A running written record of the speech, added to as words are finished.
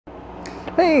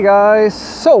Hey guys,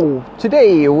 so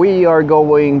today we are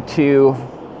going to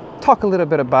talk a little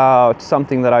bit about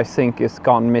something that I think has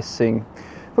gone missing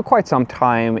for quite some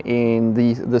time in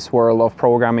this world of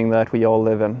programming that we all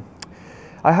live in.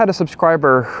 I had a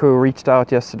subscriber who reached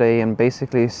out yesterday and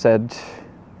basically said,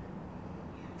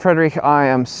 Fredrik, I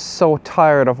am so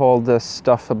tired of all this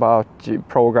stuff about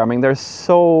programming. There's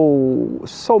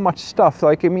so much stuff.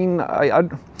 Like, I mean,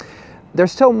 there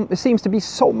seems to be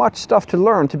so much stuff to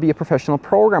learn to be a professional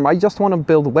programmer. I just want to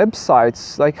build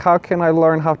websites. Like, how can I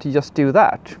learn how to just do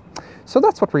that? So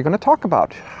that's what we're going to talk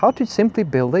about. How to simply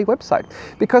build a website.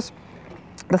 Because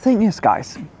the thing is,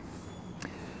 guys,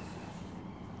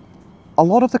 a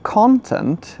lot of the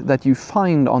content that you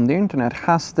find on the internet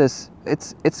has this,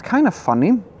 it's kind of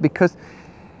funny because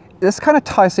this kind of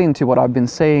ties into what I've been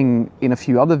saying in a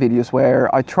few other videos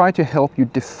where I try to help you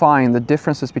define the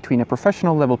differences between a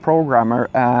professional level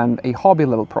programmer and a hobby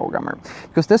level programmer.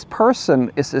 Because this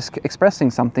person is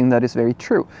expressing something that is very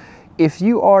true. If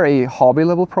you are a hobby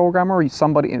level programmer,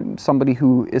 somebody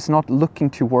who is not looking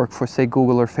to work for, say,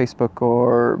 Google or Facebook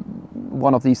or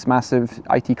one of these massive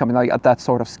IT companies at that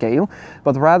sort of scale,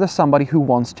 but rather somebody who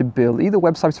wants to build either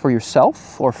websites for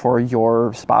yourself or for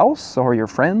your spouse or your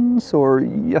friends, or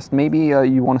just maybe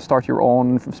you want to start your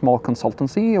own small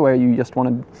consultancy where you just want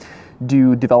to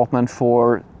do development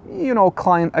for, you know,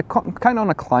 kind of on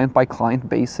a client by client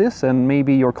basis, and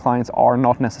maybe your clients are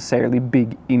not necessarily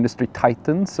big industry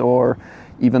titans or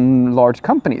even large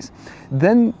companies,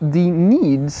 then the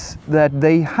needs that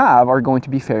they have are going to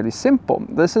be fairly simple.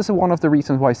 This is one of the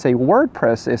reasons why, say,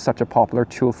 WordPress is such a popular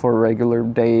tool for regular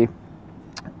day,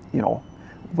 you know,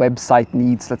 website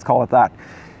needs, let's call it that,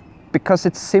 because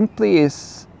it simply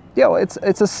is, you know, it's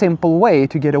a simple way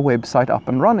to get a website up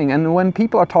and running. And when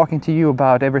people are talking to you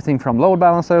about everything from load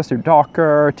balancers to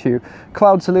Docker to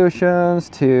cloud solutions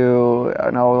to,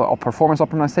 you know, performance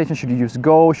optimization, should you use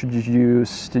Go, should you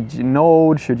use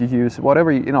Node, should you use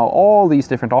whatever, you know, all these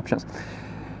different options.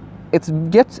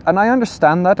 And I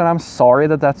understand that, and I'm sorry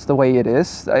that that's the way it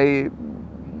is. I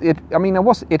mean,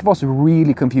 it was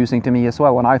really confusing to me as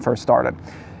well when I first started.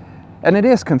 And it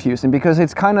is confusing because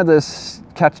it's kind of this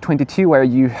catch-22 where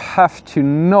you have to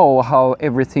know how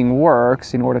everything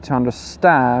works in order to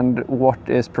understand what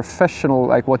is professional,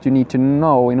 like what you need to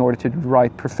know in order to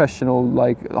write professional,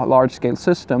 like large-scale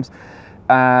systems,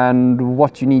 and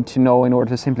what you need to know in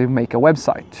order to simply make a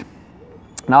website.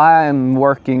 Now I'm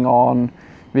working on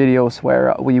videos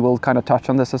where we will kind of touch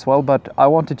on this as well, but I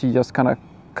wanted to just kind of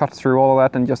cut through all of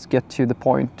that and just get to the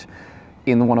point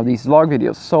in one of these vlog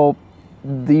videos. So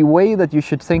the way that you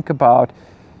should think about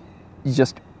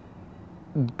just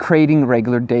creating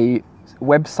regular day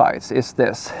websites is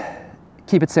this: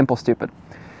 keep it simple, stupid.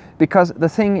 Because the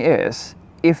thing is,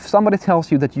 if somebody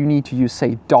tells you that you need to use,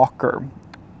 say, Docker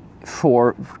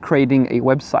for creating a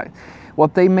website,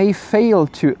 what they may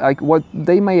what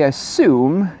they may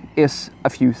assume is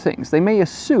a few things. They may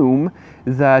assume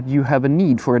that you have a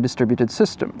need for a distributed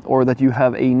system, or that you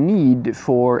have a need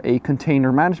for a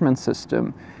container management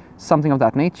system, something of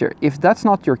that nature. If that's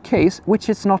not your case, which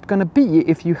it's not going to be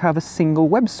if you have a single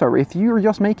web server, if you're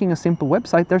just making a simple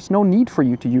website, there's no need for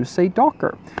you to use, say,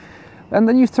 Docker. And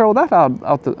then you throw that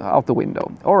out the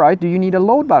window. All right, do you need a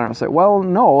load balancer? Well,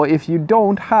 no, if you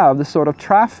don't have the sort of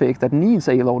traffic that needs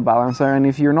a load balancer, and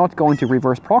if you're not going to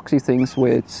reverse proxy things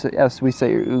with, as we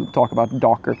say, talk about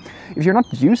Docker, if you're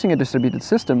not using a distributed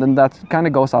system, then that kind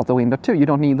of goes out the window too. You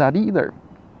don't need that either.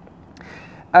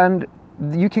 And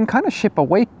you can kind of ship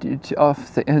away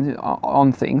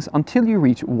on things until you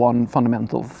reach one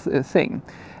fundamental thing.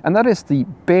 And that is the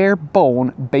bare bone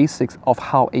basics of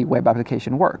how a web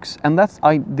application works. And that's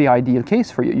the ideal case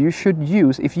for you. You should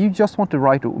use, if you just want to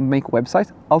make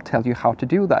websites, I'll tell you how to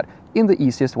do that in the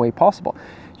easiest way possible.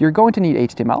 You're going to need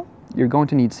HTML, you're going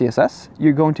to need CSS,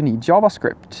 you're going to need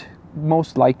JavaScript,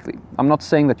 most likely. I'm not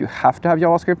saying that you have to have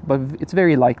JavaScript, but it's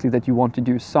very likely that you want to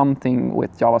do something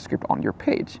with JavaScript on your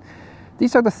page.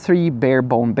 These are the three bare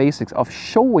bone basics of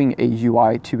showing a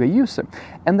UI to a user.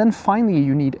 And then finally,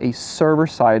 you need a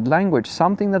server-side language,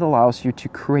 something that allows you to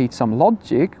create some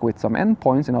logic with some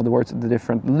endpoints, in other words, the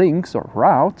different links or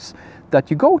routes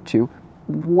that you go to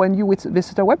when you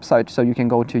visit a website. So you can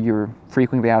go to your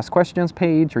frequently asked questions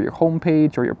page, or your home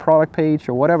page, or your product page,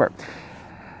 or whatever.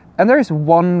 And there is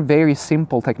one very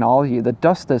simple technology that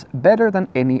does this better than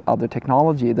any other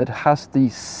technology, that has the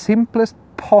simplest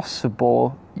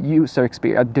possible user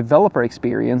experience, developer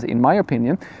experience, in my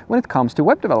opinion, when it comes to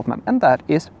web development, and that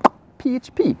is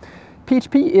PHP.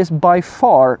 PHP is by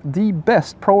far the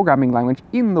best programming language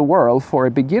in the world for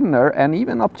a beginner, and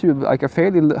even up to like a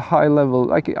fairly high level,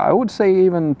 like I would say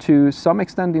even to some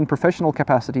extent in professional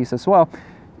capacities as well.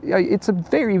 It's a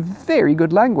very, very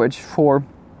good language for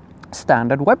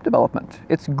standard web development.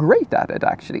 It's great at it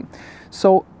actually.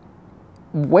 So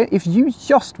if you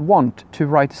just want to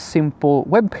write simple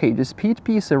web pages,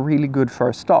 PHP is a really good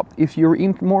first stop. If you're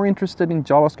more interested in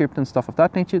JavaScript and stuff of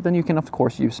that nature, then you can of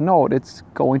course use Node. It's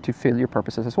going to fill your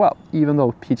purposes as well, even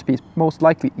though PHP is most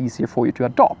likely easier for you to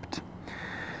adopt.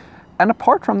 And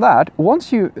apart from that,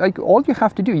 once you all you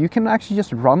have to do, you can actually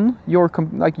just run your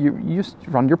you just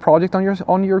run your project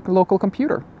on your local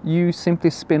computer. You simply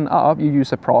spin up. You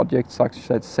use a project such as,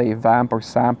 let's say, Vamp or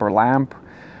Xampp or LAMP,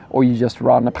 or you just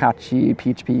run Apache,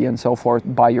 PHP, and so forth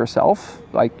by yourself,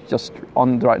 like just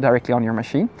directly on your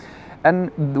machine.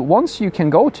 And once you can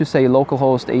go to, say,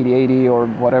 localhost 8080 or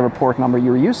whatever port number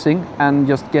you're using and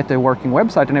just get a working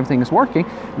website and everything is working,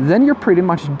 then you're pretty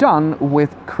much done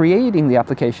with creating the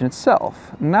application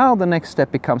itself. Now the next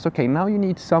step becomes, okay, now you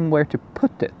need somewhere to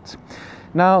put it.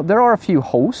 Now, there are a few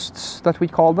hosts, that we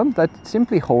call them, that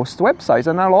simply host websites,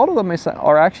 and a lot of them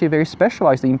are actually very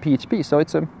specialized in PHP, so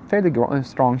it's a fairly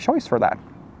strong choice for that.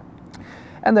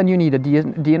 And then you need a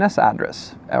DNS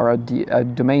address, or a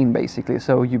domain basically.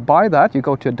 So you buy that, you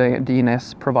go to a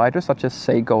DNS provider, such as,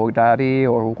 say, GoDaddy,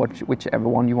 or whichever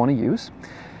one you want to use.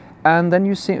 And then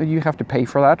you have to pay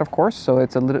for that, of course, so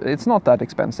it's not that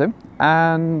expensive.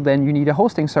 And then you need a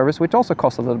hosting service, which also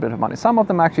costs a little bit of money. Some of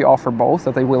them actually offer both,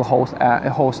 that they will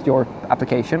host your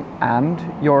application and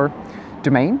your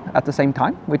domain at the same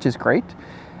time, which is great.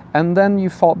 And then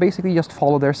you basically just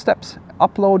follow their steps.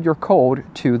 Upload your code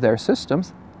to their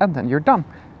systems, and then you're done.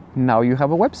 Now you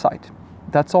have a website.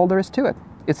 That's all there is to it.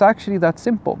 It's actually that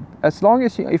simple. As long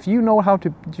as if you know how to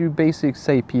do basic,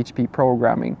 say, PHP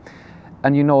programming,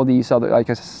 and you know these other, like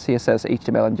CSS,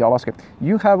 HTML, and JavaScript,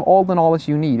 you have all the knowledge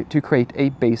you need to create a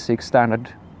basic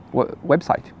standard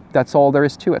website. That's all there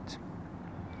is to it.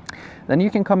 Then you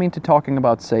can come into talking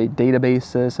about, say,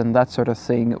 databases and that sort of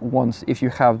thing if you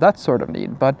have that sort of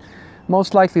need. But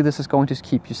most likely this is going to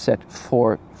keep you set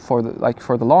for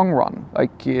the long run.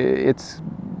 Like, it's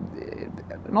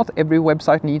not every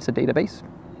website needs a database.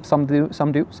 Some do,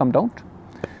 some don't.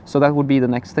 So that would be the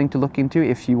next thing to look into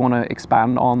if you want to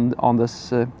expand on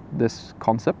this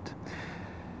concept.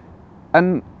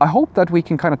 And I hope that we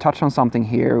can kind of touch on something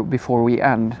here before we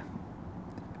end.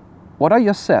 What I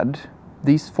just said,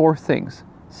 these 4 things,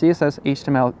 CSS,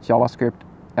 HTML, JavaScript,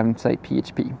 and, say,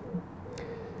 PHP.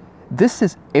 This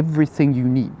is everything you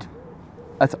need.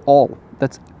 That's all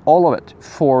of it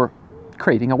for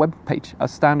creating a web page, a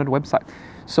standard website.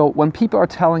 So when people are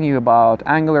telling you about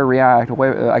Angular, React,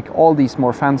 like all these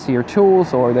more fancier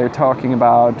tools, or they're talking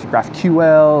about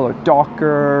GraphQL or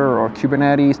Docker or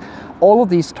Kubernetes, all of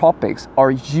these topics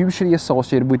are usually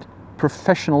associated with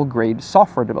professional grade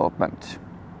software development.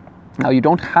 Now, you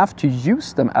don't have to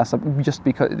use them just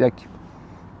because, like,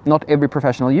 not every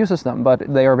professional uses them, but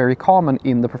they are very common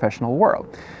in the professional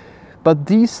world. But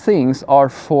these things are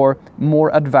for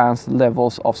more advanced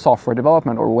levels of software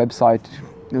development, or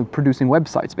producing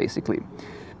websites basically.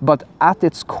 But at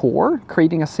its core,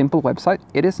 creating a simple website,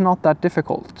 it is not that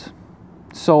difficult.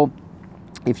 So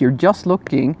if you're just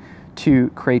looking to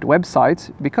create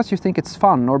websites because you think it's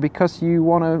fun, or because you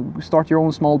want to start your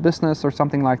own small business or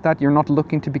something like that, you're not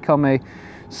looking to become a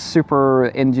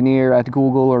super engineer at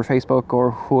Google or Facebook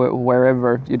or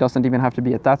wherever. It doesn't even have to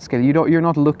be at that scale. You're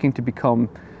not looking to become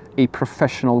a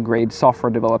professional grade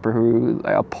software developer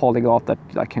a polyglot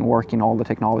that can work in all the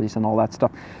technologies and all that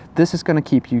stuff. This is going to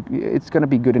keep you, it's going to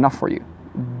be good enough for you.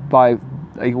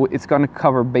 It's going to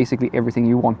cover basically everything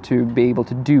you want to be able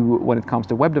to do when it comes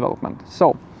to web development.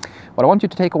 So what I want you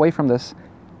to take away from this,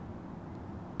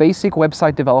 basic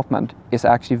website development is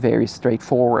actually very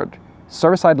straightforward.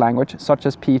 Server-side language such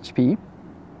as PHP,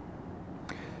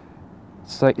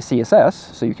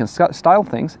 CSS, so you can style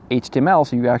things, HTML,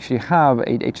 so you actually have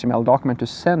a HTML document to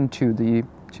send to the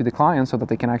client so that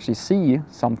they can actually see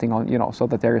something on, so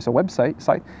that there is a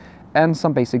website, and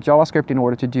some basic JavaScript in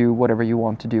order to do whatever you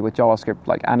want to do with JavaScript,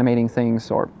 like animating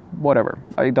things or whatever.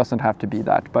 It doesn't have to be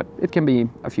that, but it can be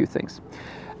a few things.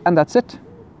 And that's it.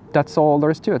 That's all there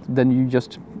is to it. Then you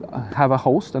just have a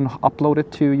host and upload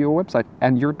it to your website,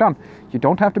 and you're done. You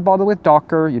don't have to bother with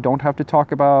Docker. You don't have to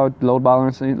talk about load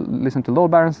balancing, listen to load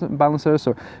balancers,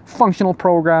 or functional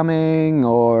programming,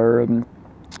 or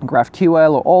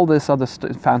GraphQL, or all this other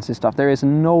fancy stuff. There is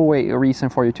no reason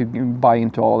for you to buy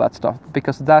into all that stuff,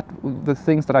 because the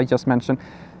things that I just mentioned,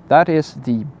 that is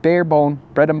the bare bone,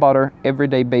 bread and butter,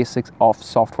 everyday basics of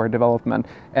software development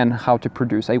and how to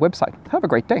produce a website. Have a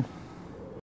great day.